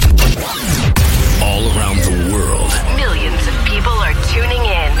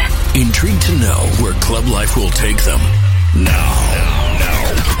intrigued to know where club life will take them. Now.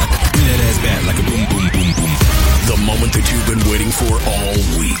 Bring that ass back like a boom, boom, boom, boom. The moment that you've been waiting for all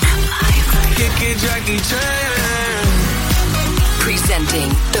week. Presenting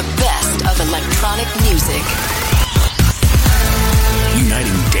the best of electronic music.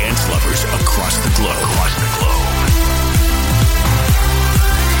 Uniting dance lovers across the globe.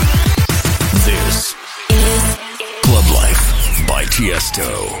 This is Club Life by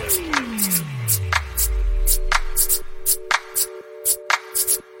Tiesto.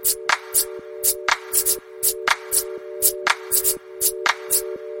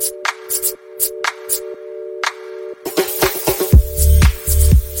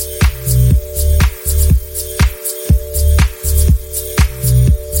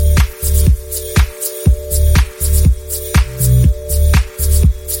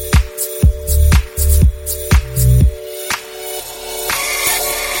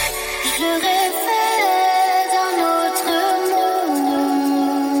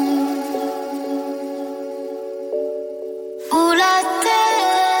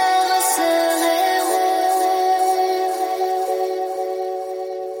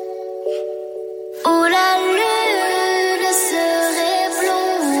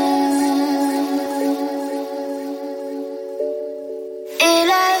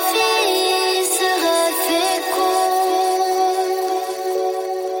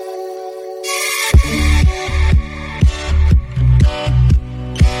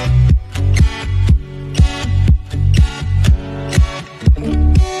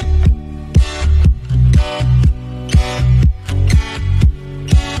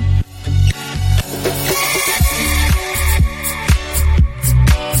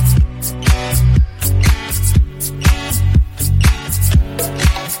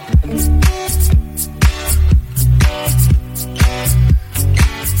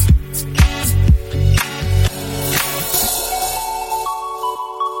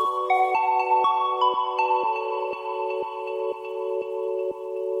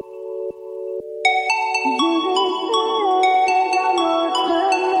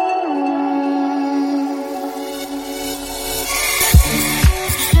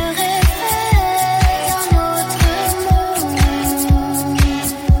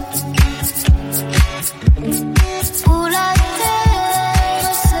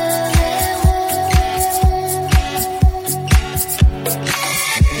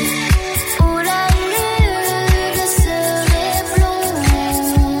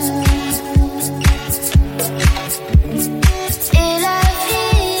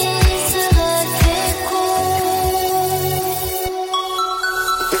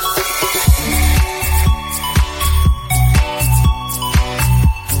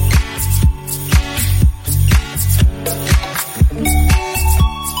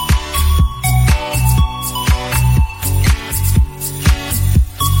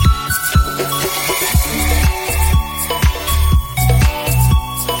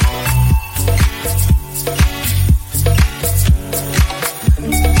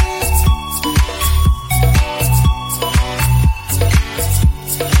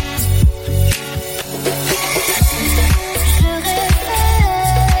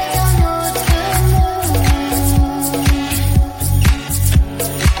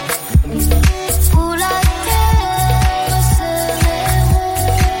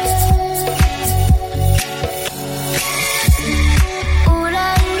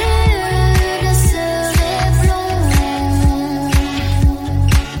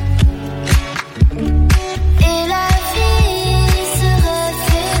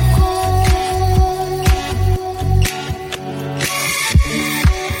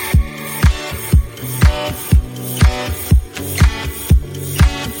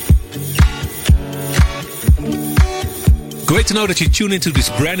 Great to know that you tune into this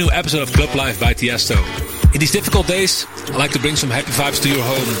brand new episode of Club Life by Tiesto. In these difficult days, I like to bring some happy vibes to your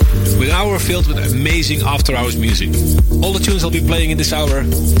home with an hour filled with amazing after-hours music. All the tunes I'll be playing in this hour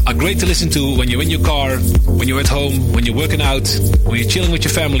are great to listen to when you're in your car, when you're at home, when you're working out, when you're chilling with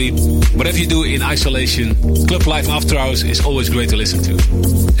your family. Whatever you do in isolation, Club Life After Hours is always great to listen to.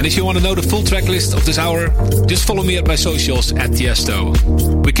 And if you want to know the full track list of this hour, just follow me at my socials at Tiesto.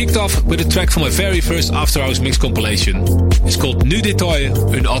 We kicked off with a track from my very first After Hours mix compilation. It's called Nu Detoy,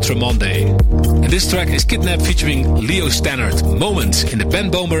 Un Autre Monde. And this track is Kidnap featuring Leo Stannard, Moments in the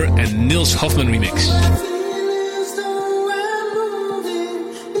Ben Bomer and Nils Hoffman remix.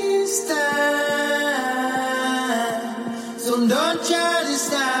 So don't try to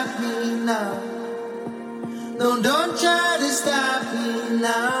stop me now. No, don't try to stop me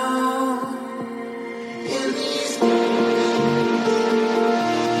now. In these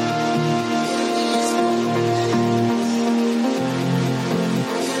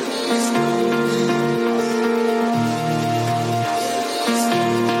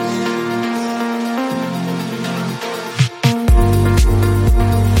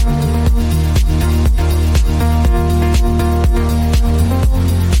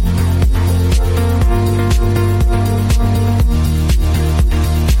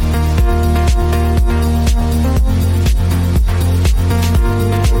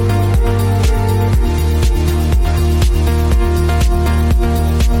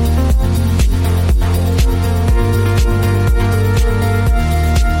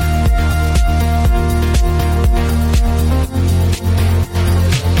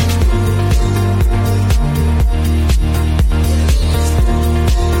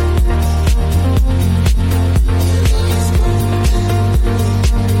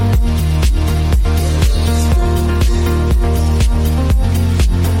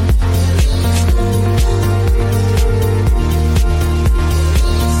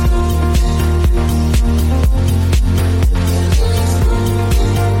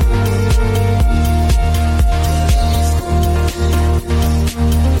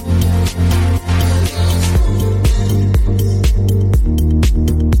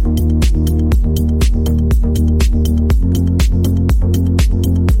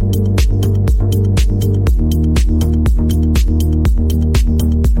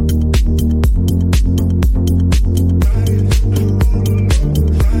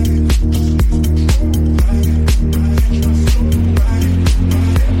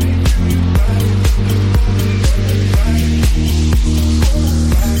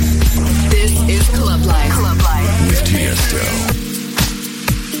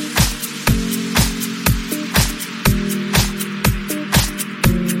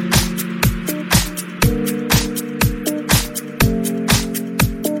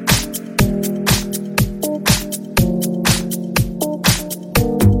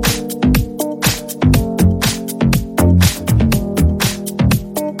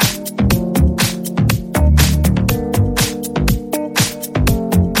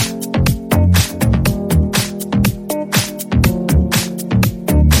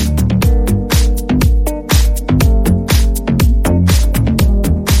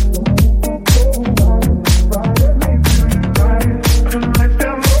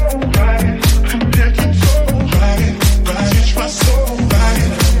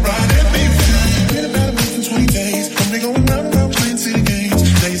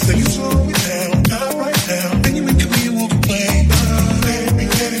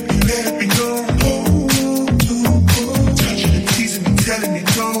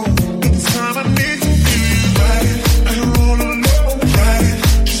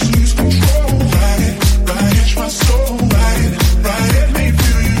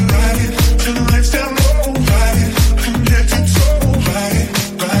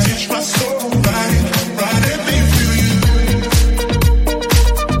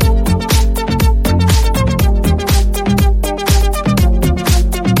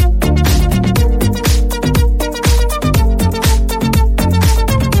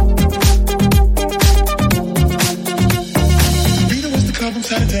on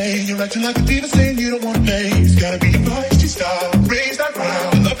Saturday. You're acting like a diva saying you don't wanna pay. It's gotta be your feisty style. Raise that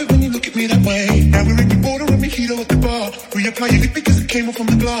ground. I love it when you look at me that way. Now we're in the border and mojito at the bar. Reapply your lip because it came off from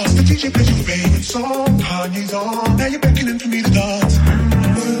the glass. The DJ plays your favorite song. Kanye's on. Now you're beckoning for me to dance.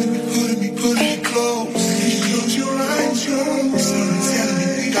 Pulling me close. Close your eyes, Something's telling me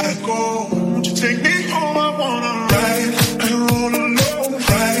we gotta go. Won't you take me home? I wanna ride and roll alone.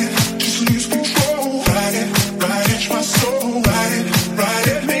 Ride it, just lose control. Ride it, catch my soul. Ride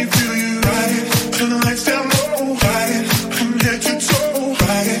it, make me feel you. Ride it, turn the lights down low. Ride it, from head to toe.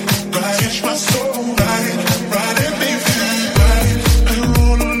 Ride it, catch my soul. Ride it, make me feel you. Ride it and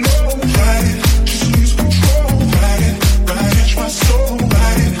roll alone. Ride it, just lose control. Ride it, catch my soul.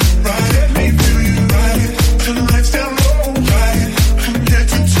 Ride it, make me feel you. Ride it, turn the lights down low. Ride it, from head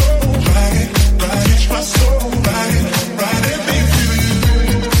to toe. Ride it, catch my soul. Ride it, make me feel you.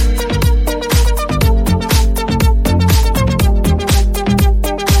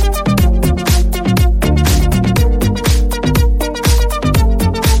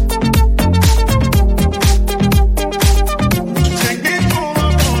 Take me home, I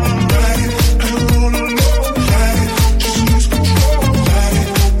wanna ride it and roll alone. Ride it, just lose control. Ride it,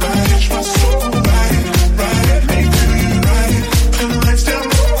 catch my soul. Ride it, make me feel you. Ride it, turn the lights down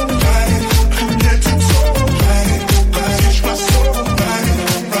low. Ride it, from head to toe. Ride it, catch my soul. Ride it,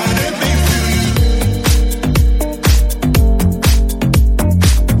 make me feel you.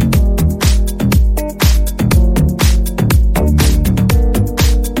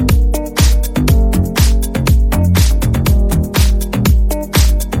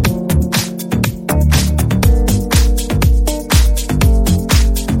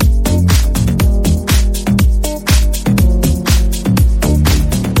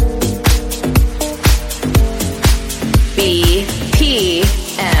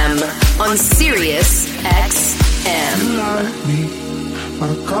 BPM on Sirius XM. Like me,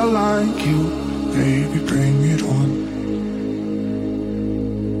 like I like you, baby, bring it on.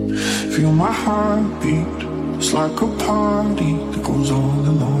 Feel my heartbeat, it's like a party that goes on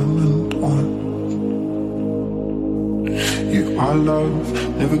and on and on. You are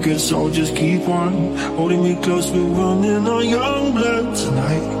love, never gets old, just keep on holding me close, we're running on young blood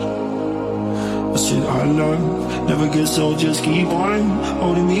tonight. I said our love never gets old, just keep on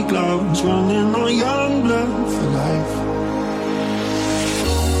holding me close, running on young blood for life.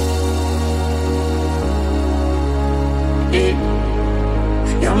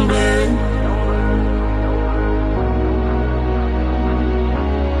 Young blood.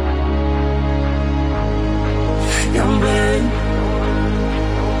 Young blood.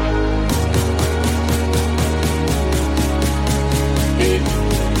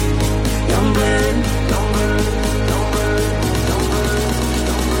 Young blood.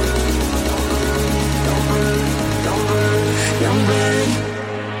 Young blood.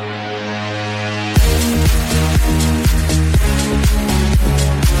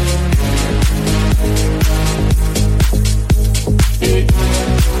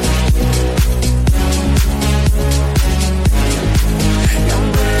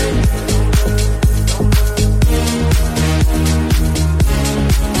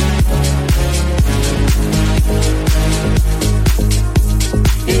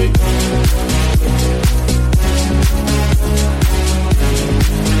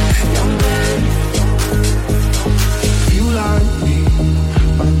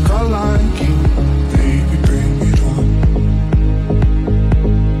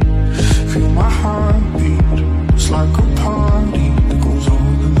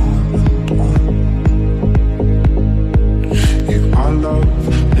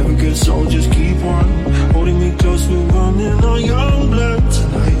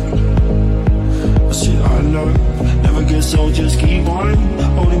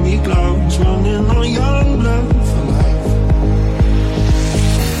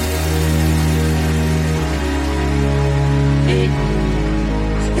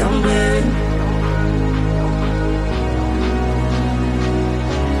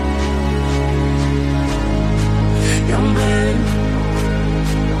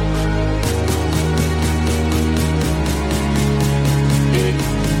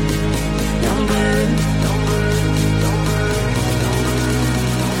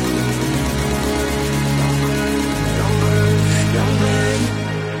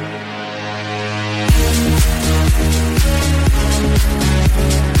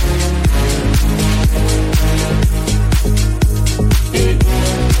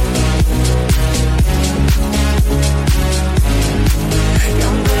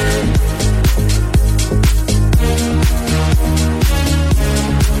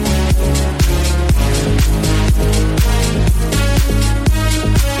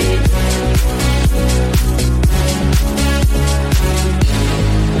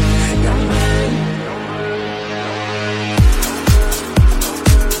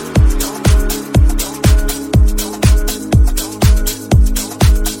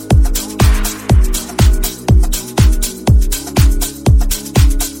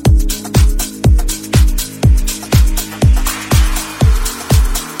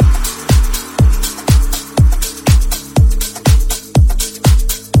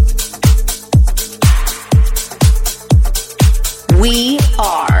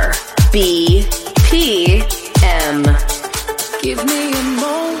 BPM. Give me a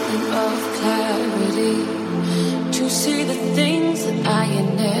moment of clarity to see the things that I had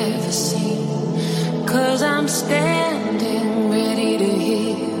never seen. 'Cause I'm standing ready to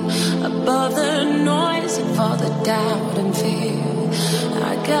hear above the noise and all the doubt and fear.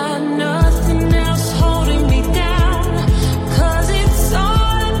 I got nothing else holding me down, 'cause it's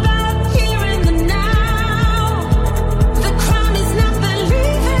all about here in the now. The crime is not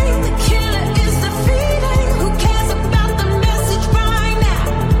believing, the killer is defeating. Who cares about the message right now?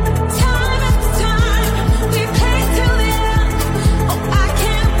 Time after time, we play till the end. Oh, I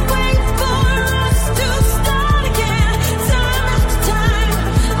can't wait for us to start again. Time after time,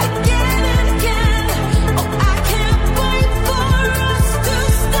 again and again. Oh, I can't wait for us to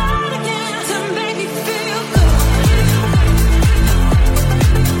start again, to make me feel good.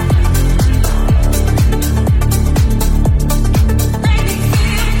 Make me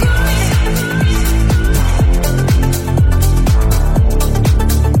feel good. To make me feel good.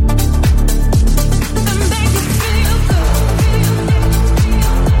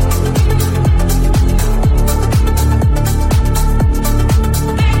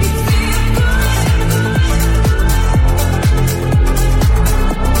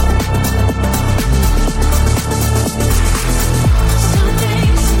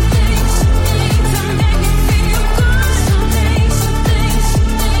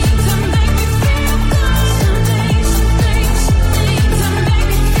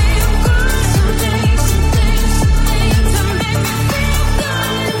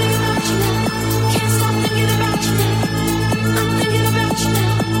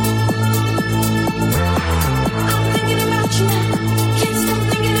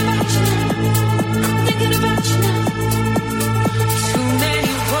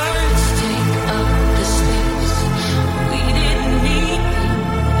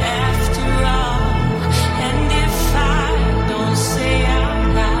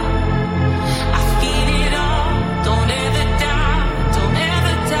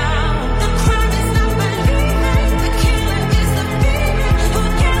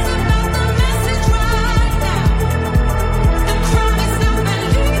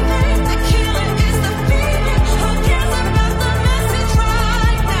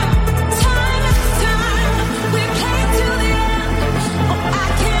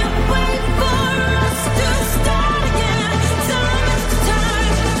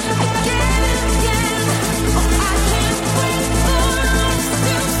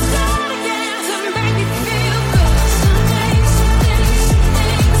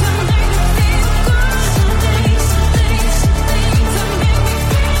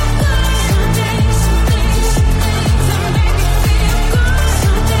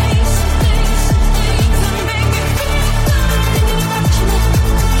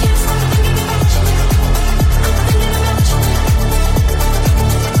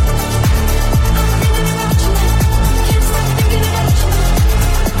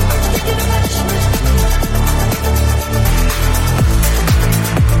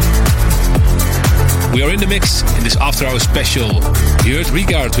 We are in the mix in this After Hours special. You heard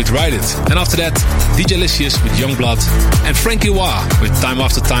Regard with Ride It. And after that, DJ Lysius with Youngblood. And Frankie Wah with Time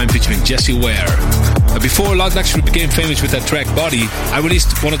After Time featuring Jesse Ware. But before Loud Luxury became famous with their track Body, I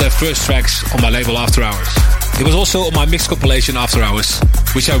released one of their first tracks on my label After Hours. It was also on my mix compilation After Hours,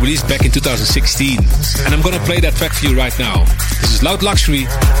 which I released back in 2016. And I'm gonna play that track for you right now. This is Loud Luxury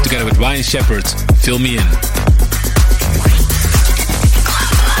together with Ryan Shepherd. Fill Me In.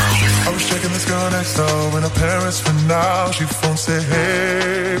 I was checking this girl next door when her parents went out. She phone said,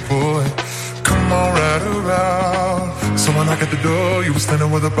 hey boy, come on right around. So when I knocked at the door, you were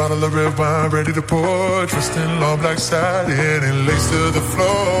standing with a bottle of red wine ready to pour, dressed in long black satin and lace to the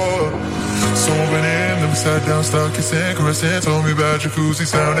floor. So I went in, then we sat down, started kissing, caressing, told me about jacuzzi,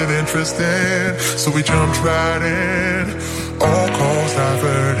 sounded interesting. So we jumped right in, all calls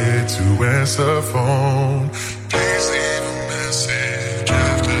diverted to answer phone. Please leave a message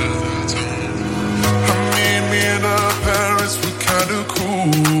after the tone. I mean, me and our parents were kinda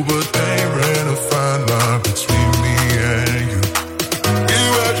cool, but they ran a fine line between me and you. You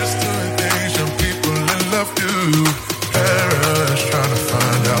were just doing things young people in love do. Parents trying to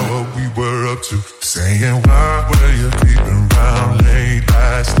find out what we were up to. Saying, why were you creeping round late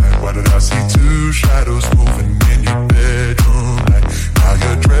last night? Why did I see two shadows moving in your bedroom light? Now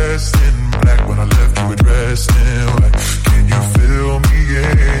you're dressed in black when I left you were dressed in white. Can you feel me?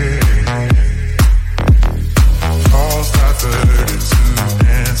 Yeah. Calls diverted to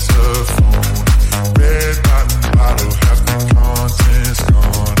answer phone. Red bottle, half the contents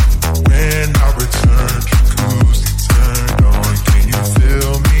gone. When I returned, jacuzzi turned on. Can you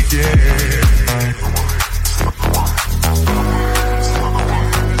feel me? Yeah.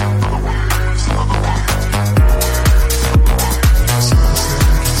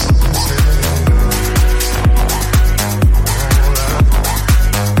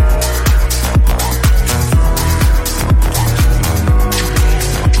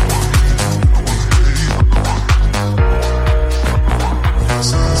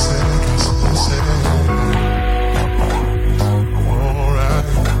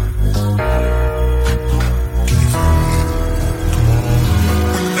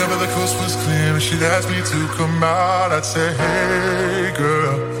 to come out, I'd say, hey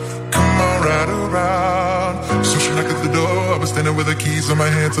girl, come on right around. So she knocked at the door, I was standing with the keys in my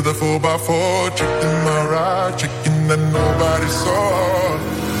hand to the 4x4, checking my ride, checking that nobody saw.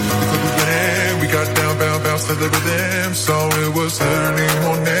 We got down, bounce to the rhythm. So it was early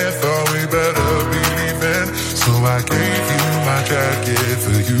morning, thought we better be leaving. So I gave you my jacket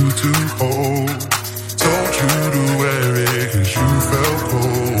for you to hold. Told you to wear it cause you felt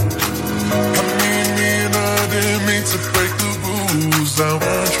cold. I mean, I didn't mean to break the rules. I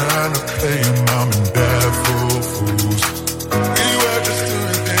wasn't trying to play your mom and dad for fools. We were just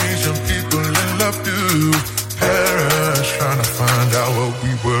doing things young people in love do. Parents trying to find out what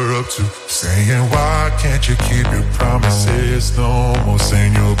we were up to. Saying, why can't you keep your promises no more?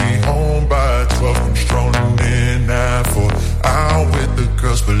 Saying you'll be home by 12, I'm strolling in at 4. Out with the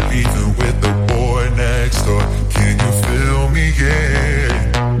girls, but leaving with the boy next door. Can you feel me? Yeah.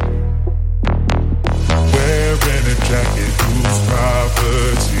 Wearing a jacket, whose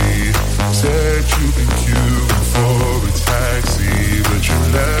property? Said you've been queuing for a taxi, but you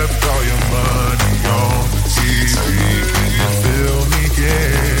left all your money on the TV. Can you feel me?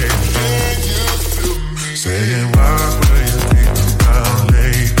 Yeah. Saying why were you leaving around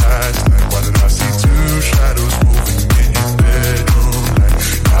late last night? Why did I see two shadows moving in your bedroom light?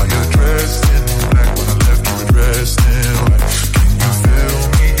 Now you're dressed in black when I left you were dressed in white. Can you feel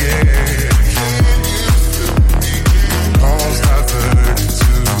me? Yeah. Calls diverted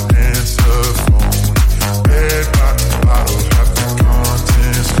to answer phone. Red bottle, half the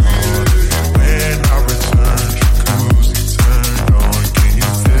contents gone. When I returned, jacuzzi turned on. Can you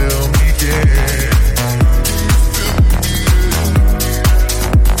feel me? Yeah.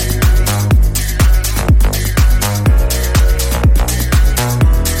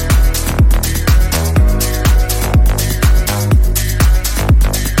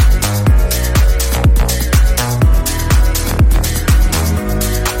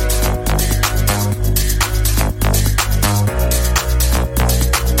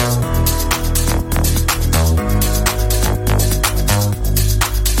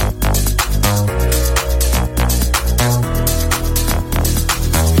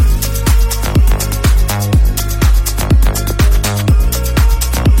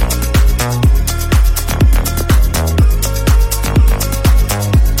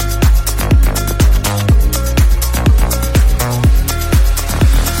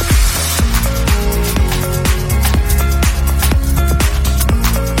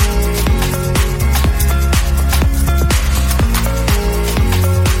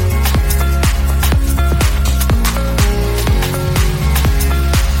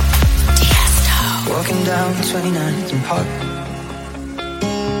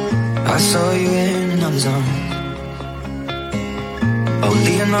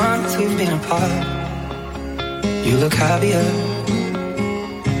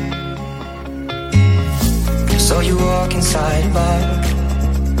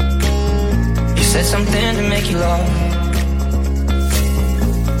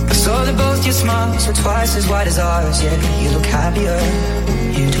 Twice as wide as ours, yeah, you look happier,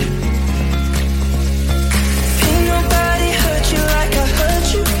 you do. Ain't nobody hurt you like I hurt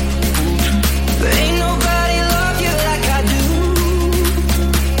you, but ain't nobody love you like I do.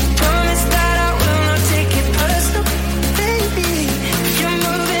 Promise that I will not take it personal, baby. If you're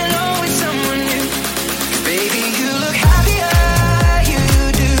moving on with someone new, baby, you look happier, you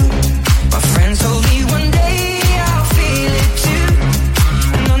do. My friends told me one day I'll feel it too,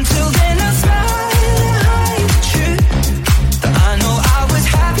 and until then I smile. I know I was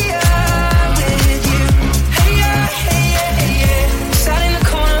happy.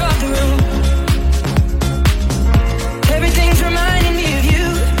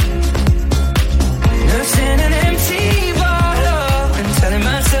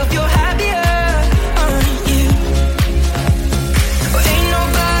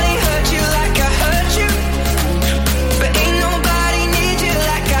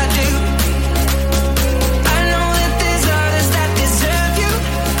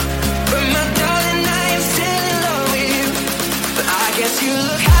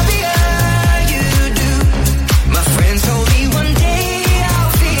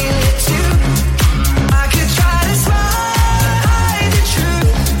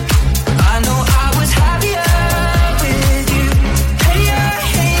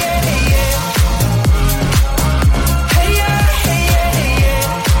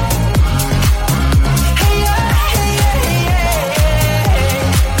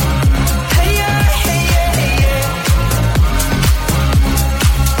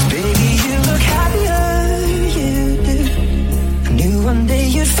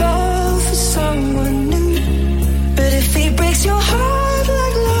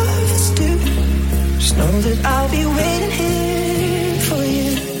 Know that I'll be waiting here for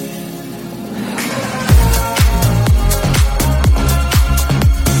you.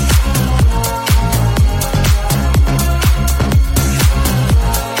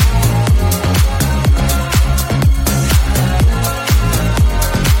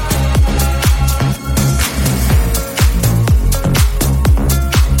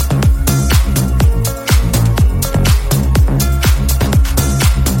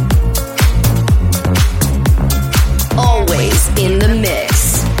 In the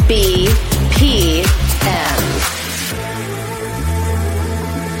mix, BPM.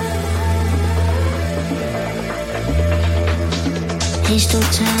 He stole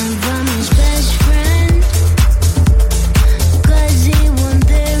time from his best friend, 'cause he won't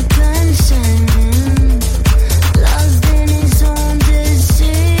their consent. Lost in his own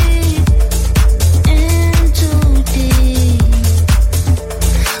deceit, in too deep,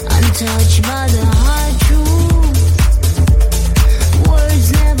 untouched by the hard truth. Words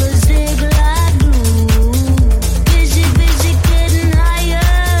never stick like glue. Busy, busy getting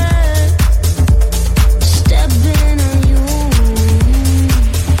higher, stepping on you.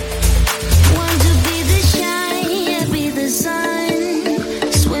 Want to be the shine, yeah, be the sun.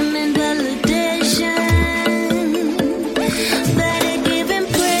 Swim in validation. Better give him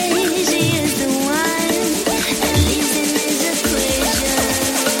praise, he is the one. At least in his equation.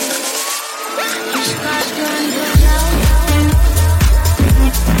 He's got to understand.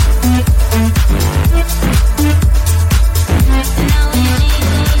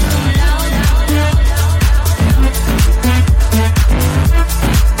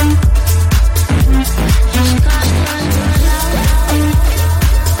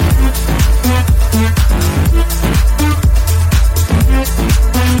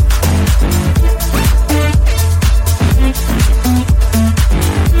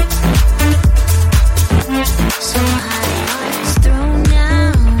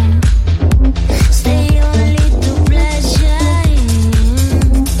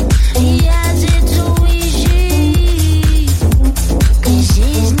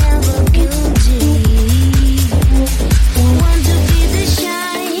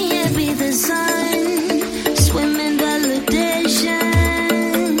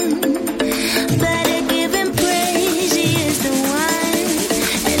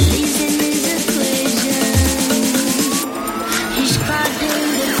 He's caught in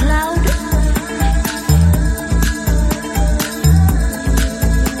the cloud.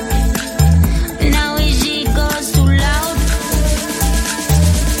 Now his ego's too loud.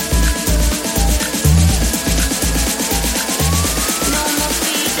 No more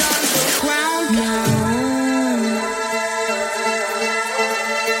feet on the ground.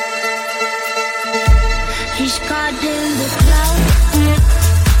 He's caught in the cloud.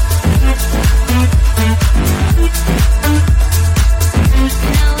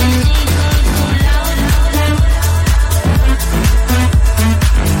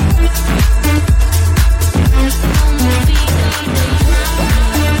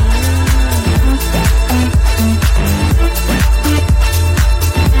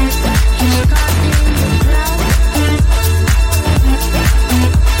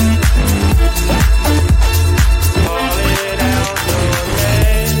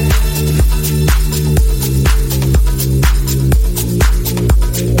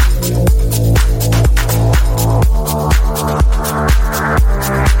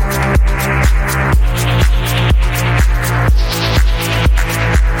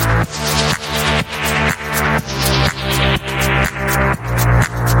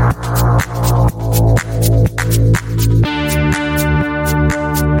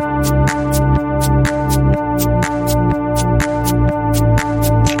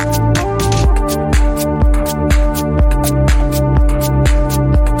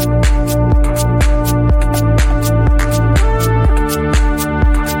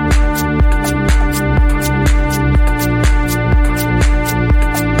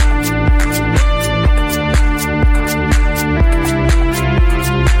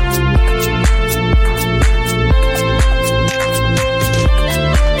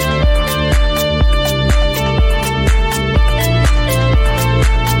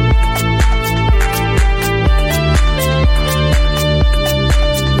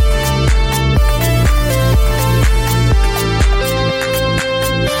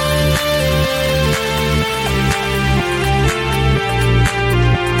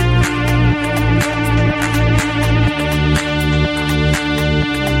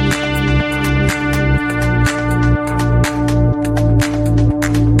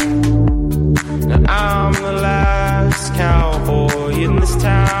 I'm the last cowboy in this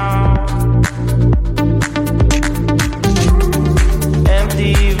town.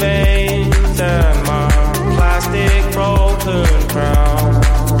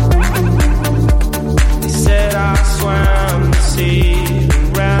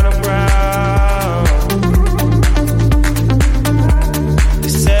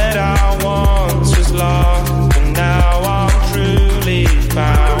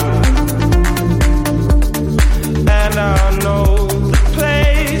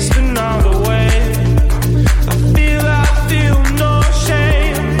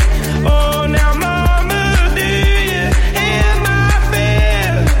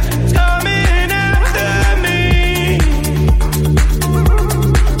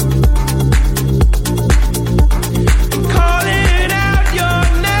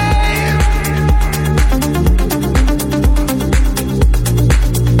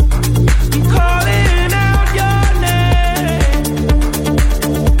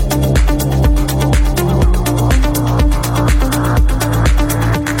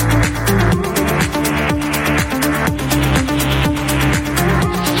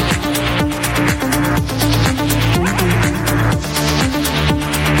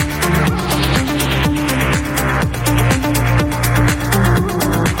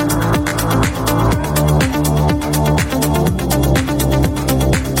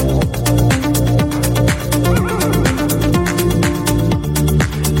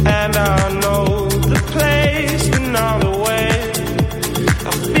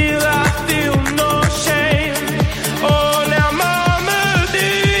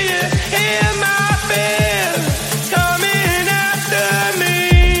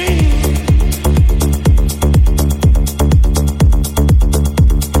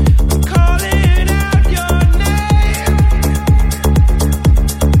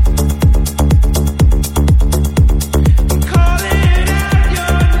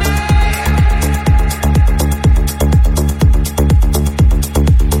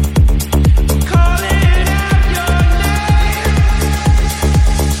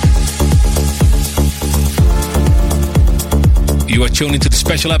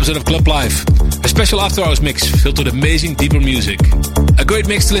 special episode of Club Life. A special after hours mix filled with amazing deeper music. A great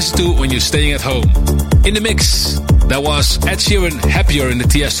mix to listen to when you're staying at home. In the mix, there was Ed Sheeran Happier in the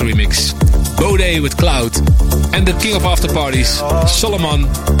Tiesto remix, Bode with Cloud, and the king of after parties, Solomon,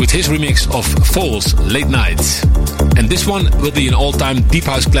 with his remix of Falls Late Night. And this one will be an all-time deep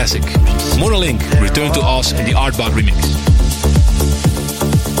house classic. Monolink returned to us in the Artbound remix.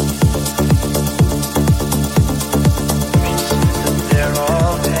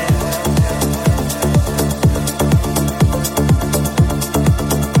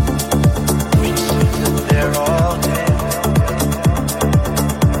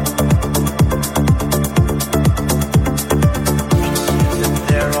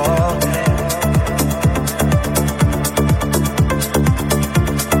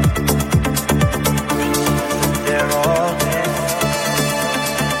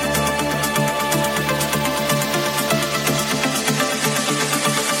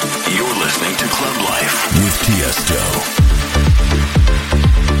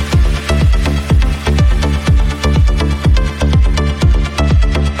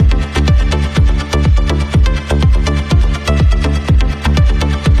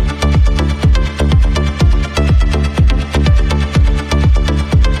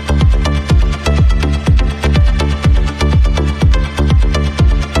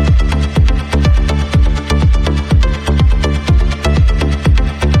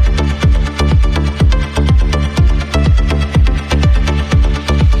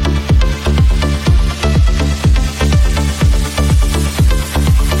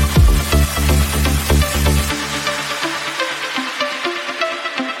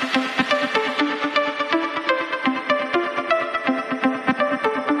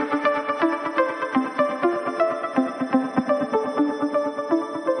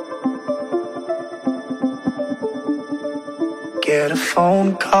 Get a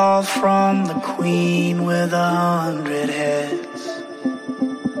phone call from the queen with 100 heads.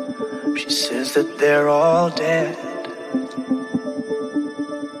 She says that they're all dead.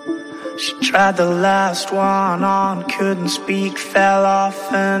 She tried the last one on, couldn't speak, fell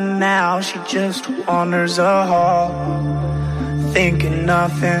off, and now she just wanders a hall, thinking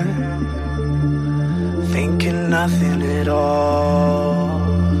nothing at all.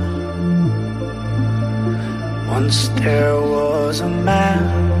 Once there was a man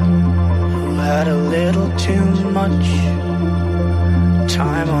who had a little too much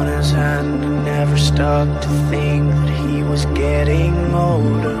time on his hand and never stopped to think that he was getting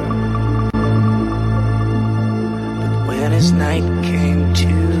older. But when his night came to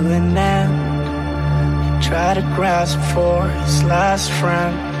an end, he tried to grasp for his last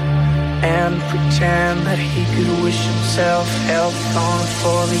friend and pretend that he could wish himself health on a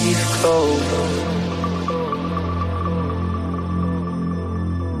four-leaf clover.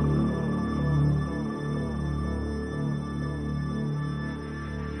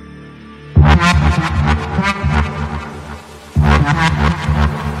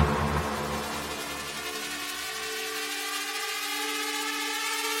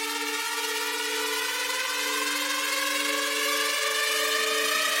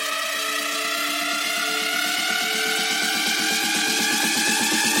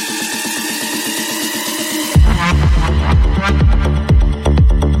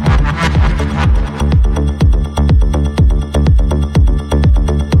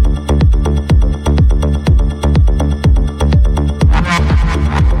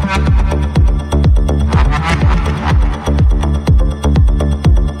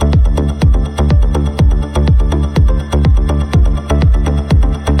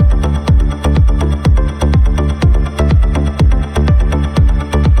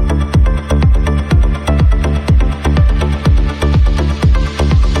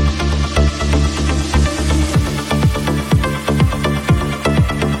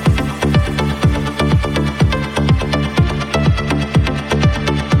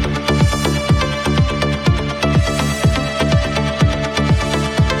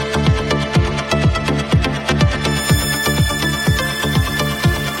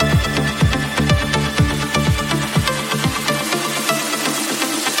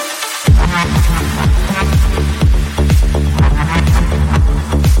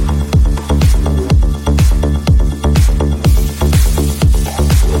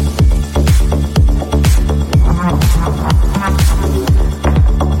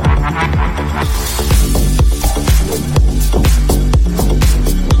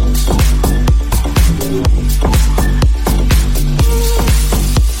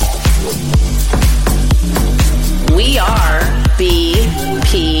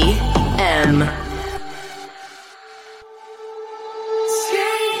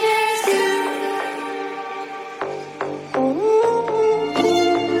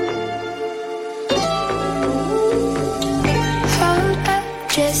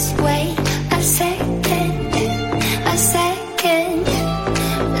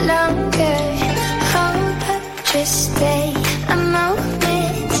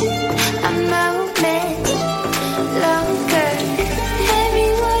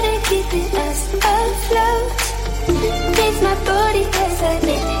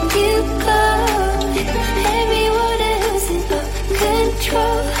 Every word is losing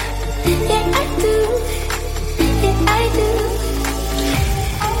control. Yeah, I do. Yeah, I do.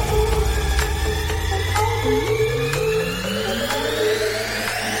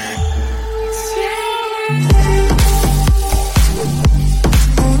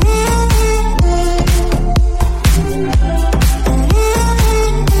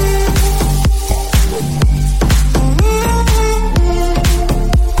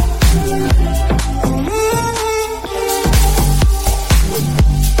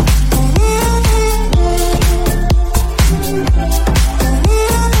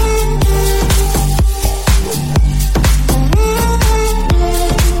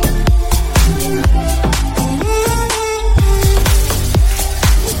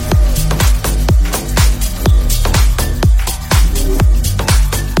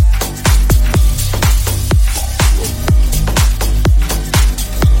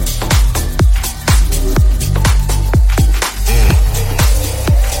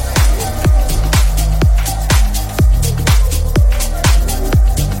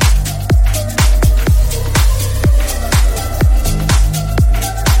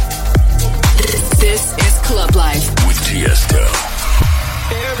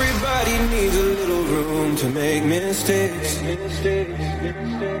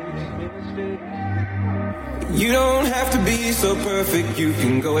 You don't have to be so perfect, you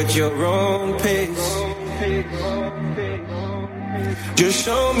can go at your own pace. Just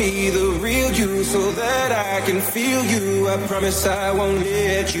show me the real you so that I can feel you. I promise I won't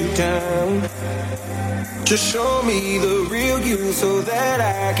let you down. Just show me the real you so that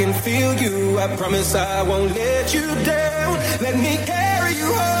I can feel you. I promise I won't let you down. Let me carry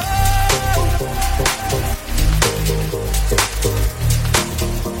you home.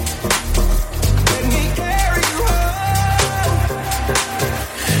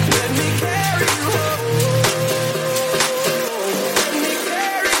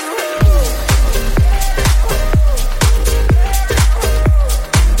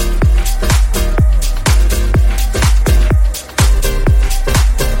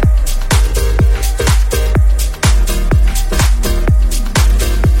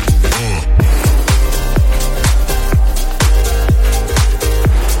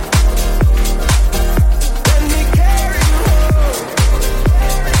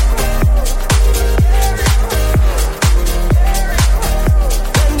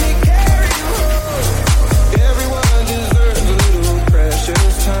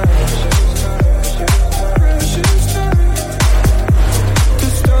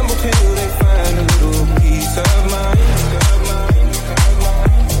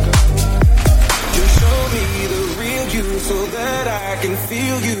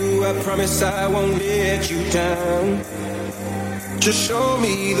 Just show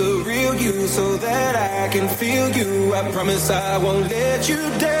me the real you so that I can feel you. I promise I won't let you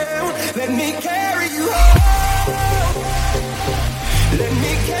down. Let me carry you home. Let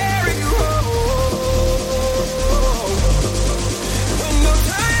me carry you home. When you're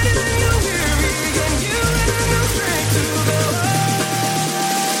tired and you're weary and you have no strength to go home.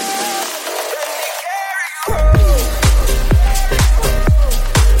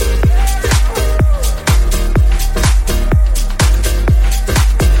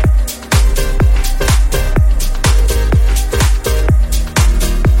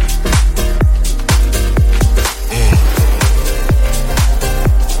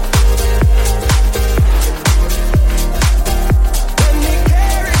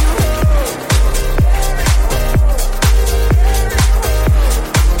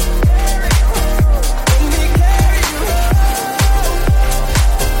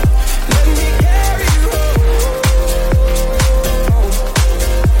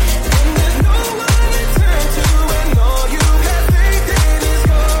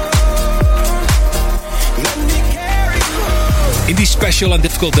 And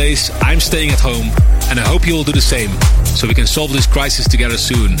difficult days, I'm staying at home, and I hope you will do the same, so we can solve this crisis together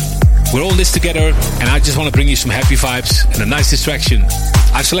soon. We're all in this together, and I just want to bring you some happy vibes and a nice distraction.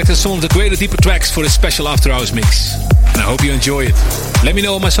 I've selected some of the greater, deeper tracks for this special After Hours mix, and I hope you enjoy it. Let me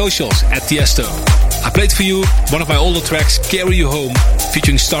know on my socials, @Tiesto. I played for you one of my older tracks, Carry You Home,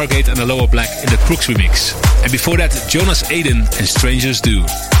 featuring Stargate and Aloha Black in the Crooks remix. And before that, Jonas Aiden and Strangers Do.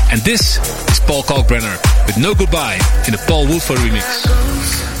 And this is Paul Kalkbrenner with No Goodbye in the Paul Woodford remix.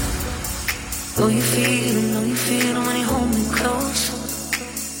 Oh, you feel him when you hold me close.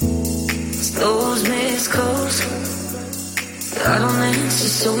 It's those missed calls I don't answer,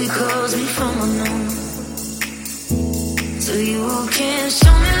 so he calls me from unknown. So you can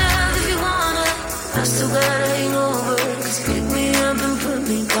show me love if you wanna. I still gotta hang over, 'cause you pick me up and put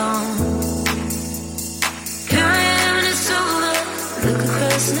me down.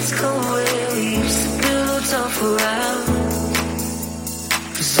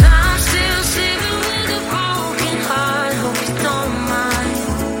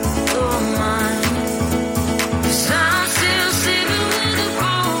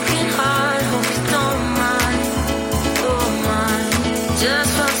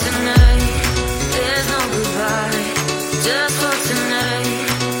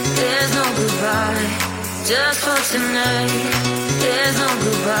 goodbye, just for tonight. There's no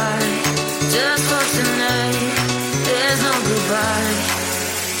goodbye, just for tonight. There's no goodbye.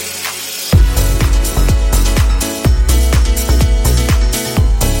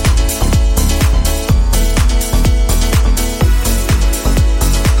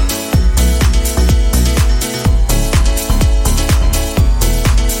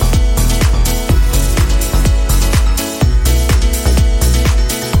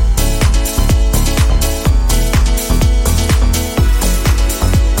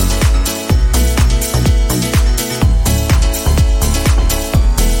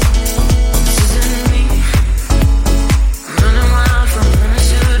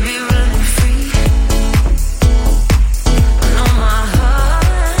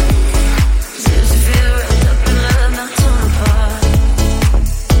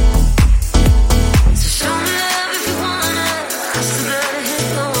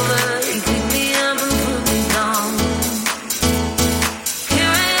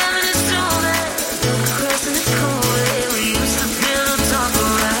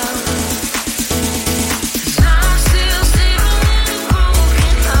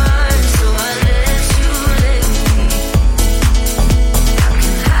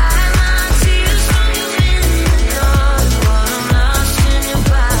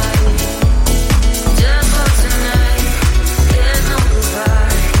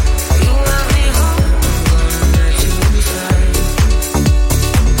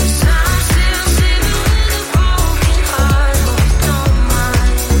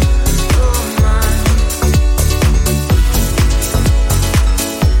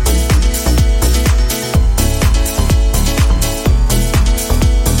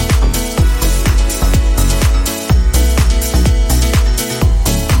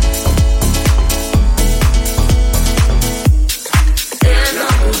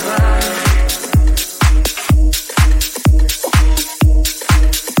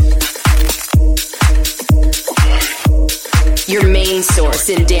 Your main source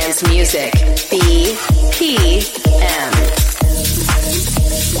in dance music, BPM.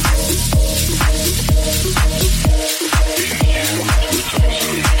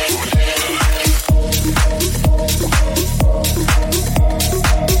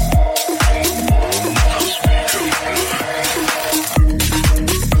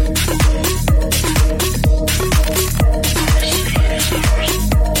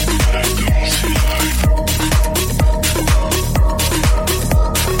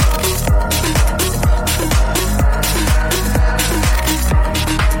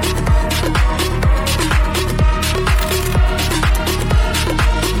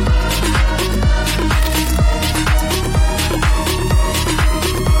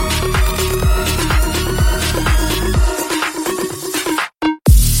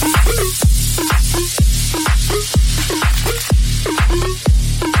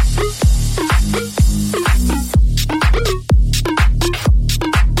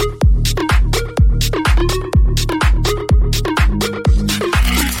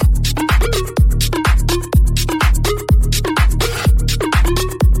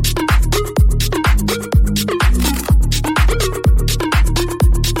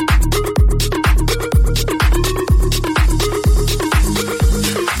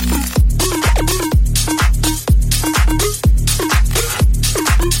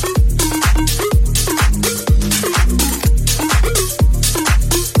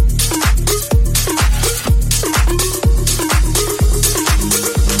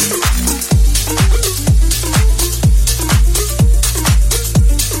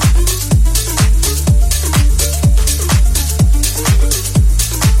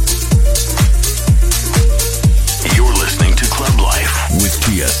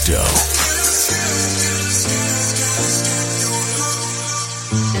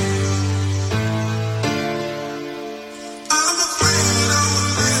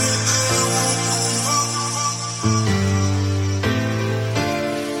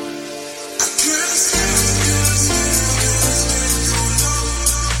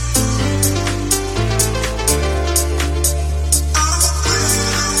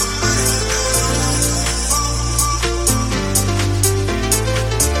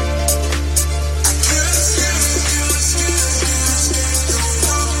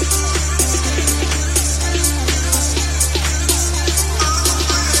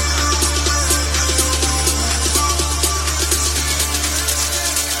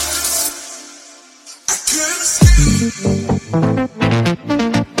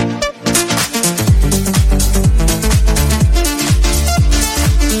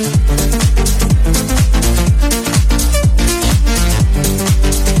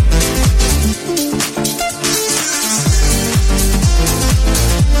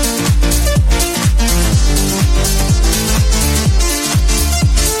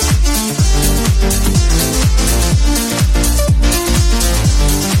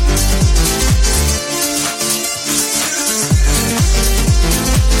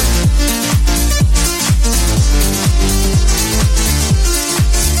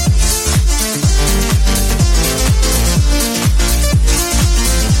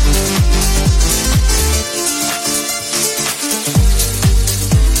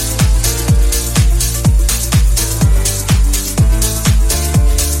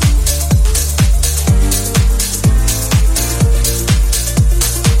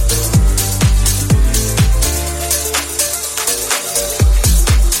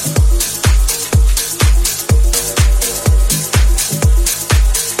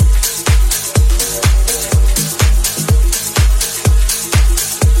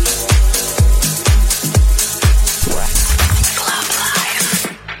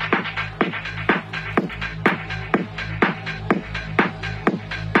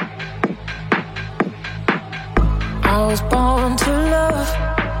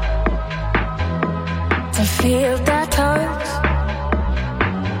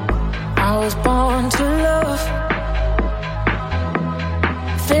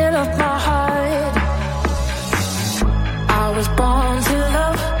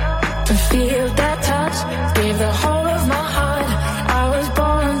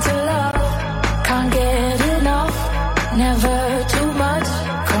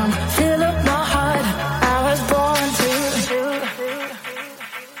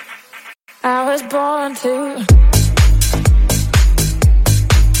 was born to.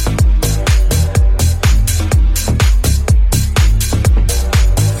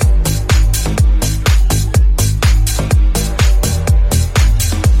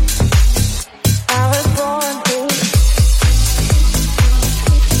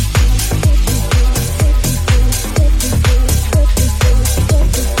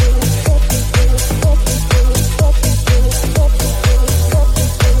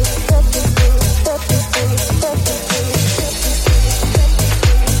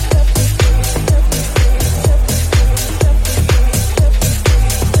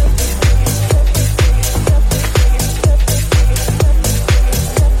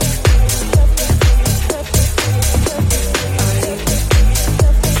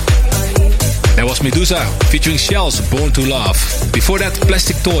 Medusa featuring Shells, Born to Love. Before that,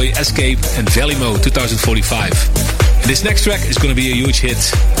 Plastic Toy, Escape and Valimo 2045. And this next track is going to be a huge hit.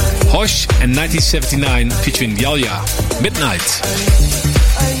 Hosh and 1979 featuring Yalya, Midnight.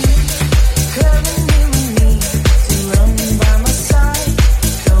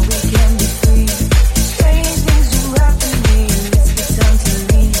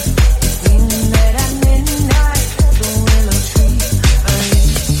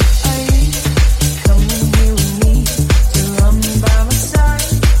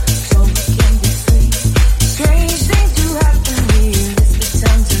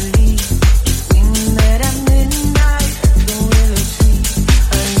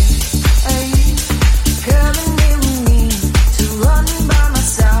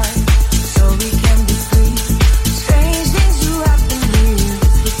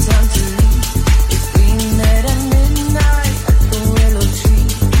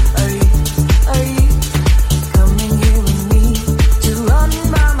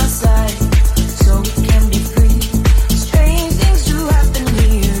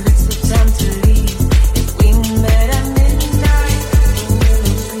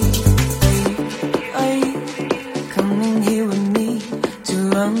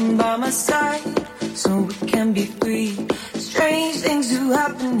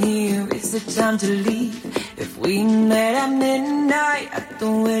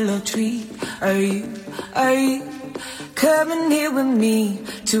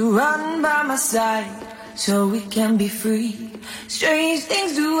 So we can be free. Strange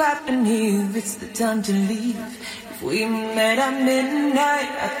things do happen here. It's the time to leave. If we met at midnight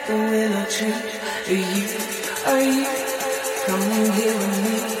at the willow tree, are you coming here with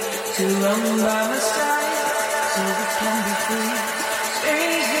me to run by my side? So we can be free. Strange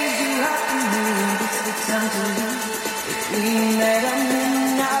things do happen here. It's the time to leave. If we met at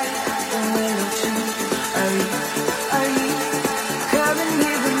midnight at the willow tree, are you coming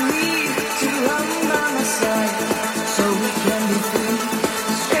here with me to run by my side? So we can be free.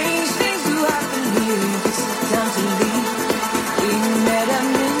 Strange things do happen here. It's the time to leave. We met at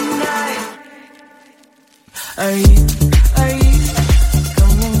midnight. Are you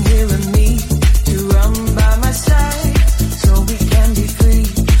coming here with me to run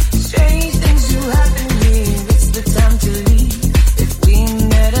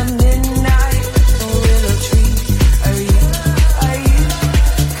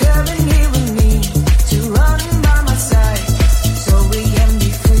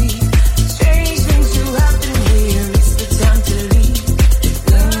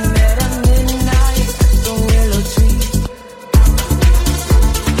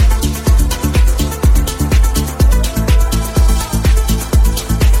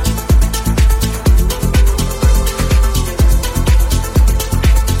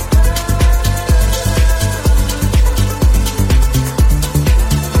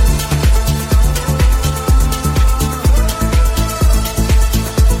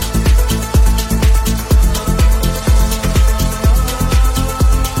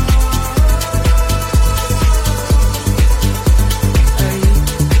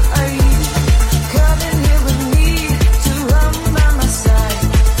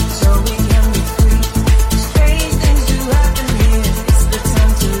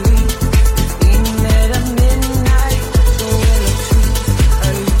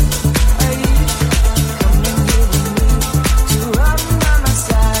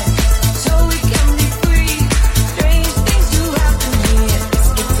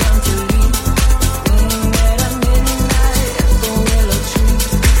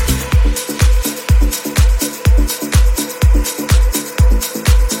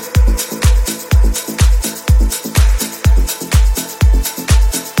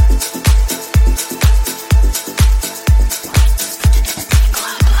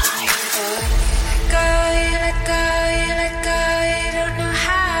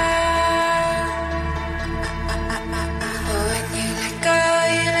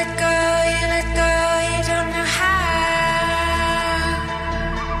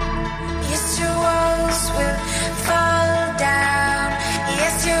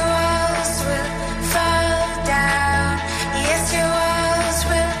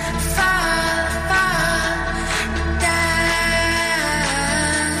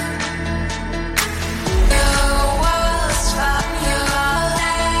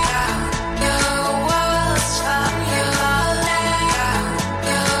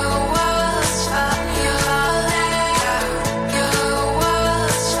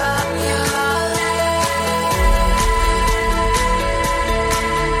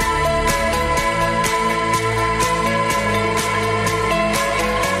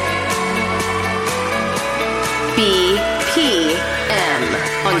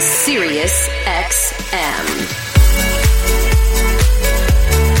Sirius XM.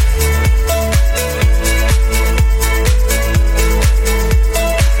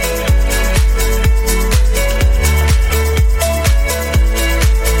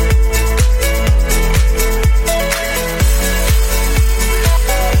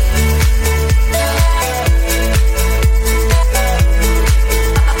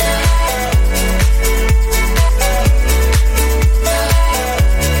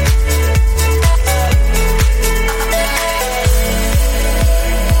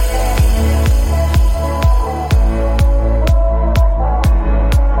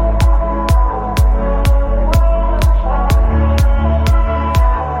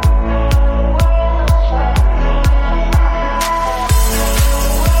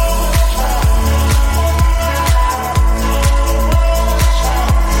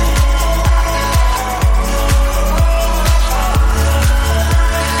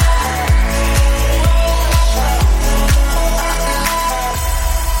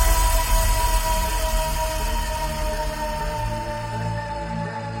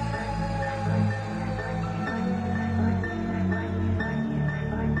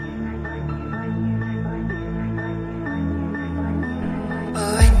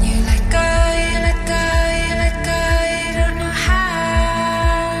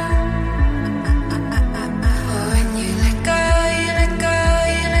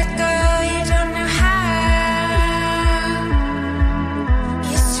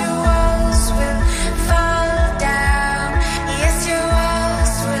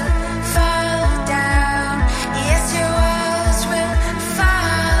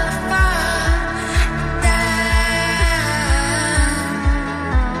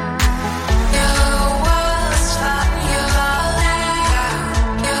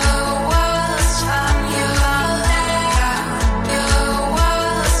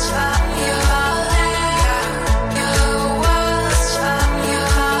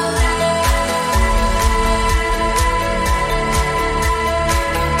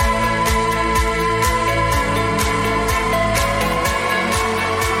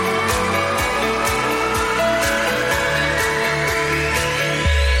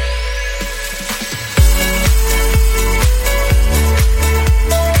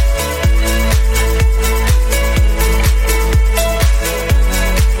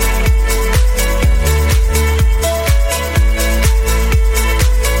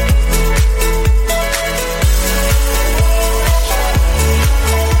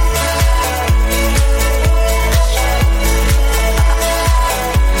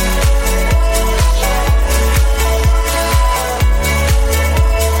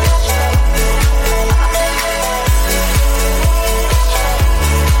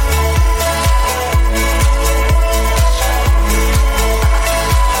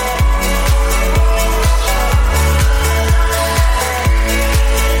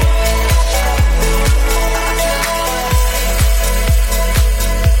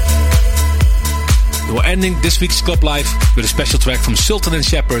 Ending this week's Club Live with a special track from Sultan and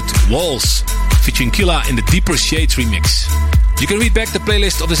Shepard, Walls, featuring Killa in the Deeper Shades remix. You can read back the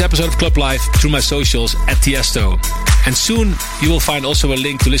playlist of this episode of Club Live through my socials at Tiesto. And soon you will find also a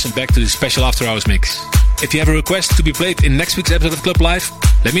link to listen back to this special After Hours mix. If you have a request to be played in next week's episode of Club Live,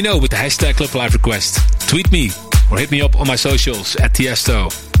 let me know with the hashtag Club Live request. Tweet me or hit me up on my socials at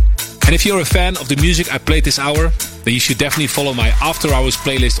Tiesto. And if you're a fan of the music I played this hour, then you should definitely follow my After Hours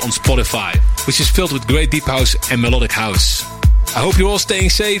playlist on Spotify, which is filled with great deep house and melodic house. I hope you're all staying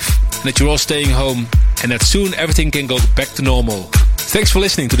safe, and that you're all staying home, and that soon everything can go back to normal. Thanks for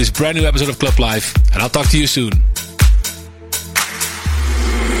listening to this brand new episode of Club Live, and I'll talk to you soon.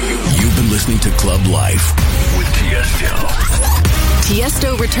 You've been listening to Club Life with Tiesto.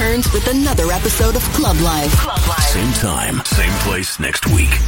 Tiesto returns with another episode of Club Live. Same time, same place next week.